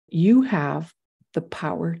You have the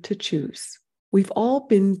power to choose. We've all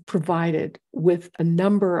been provided with a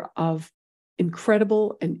number of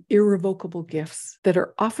incredible and irrevocable gifts that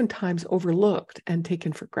are oftentimes overlooked and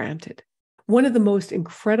taken for granted. One of the most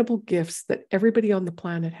incredible gifts that everybody on the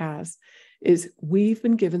planet has is we've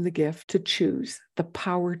been given the gift to choose, the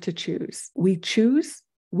power to choose. We choose,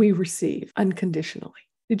 we receive unconditionally.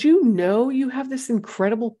 Did you know you have this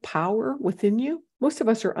incredible power within you? Most of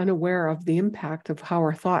us are unaware of the impact of how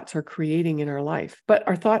our thoughts are creating in our life, but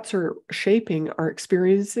our thoughts are shaping our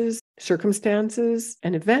experiences, circumstances,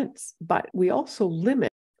 and events. But we also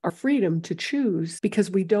limit our freedom to choose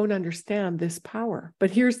because we don't understand this power.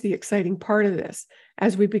 But here's the exciting part of this.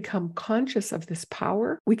 As we become conscious of this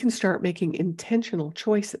power, we can start making intentional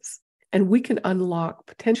choices, and we can unlock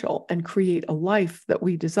potential and create a life that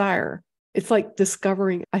we desire. It's like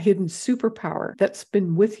discovering a hidden superpower that's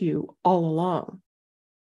been with you all along.